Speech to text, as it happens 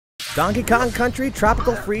Donkey Kong Country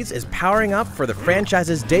Tropical Freeze is powering up for the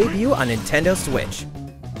franchise's debut on Nintendo Switch.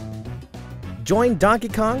 Join Donkey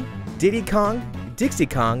Kong, Diddy Kong, Dixie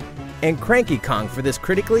Kong, and Cranky Kong for this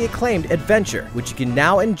critically acclaimed adventure, which you can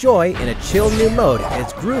now enjoy in a chill new mode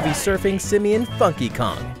as groovy surfing simian Funky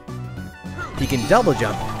Kong. He can double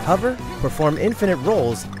jump, hover, perform infinite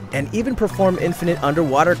rolls, and even perform infinite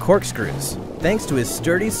underwater corkscrews. Thanks to his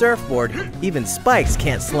sturdy surfboard, even spikes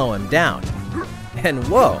can't slow him down. And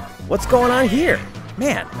whoa, what's going on here?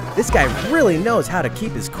 Man, this guy really knows how to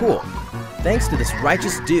keep his cool. Thanks to this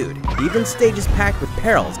righteous dude, even stages packed with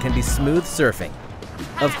perils can be smooth surfing.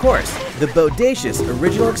 Of course, the bodacious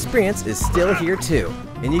original experience is still here too,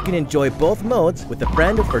 and you can enjoy both modes with a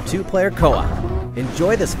friend or two-player co-op.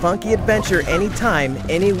 Enjoy this funky adventure anytime,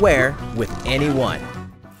 anywhere, with anyone.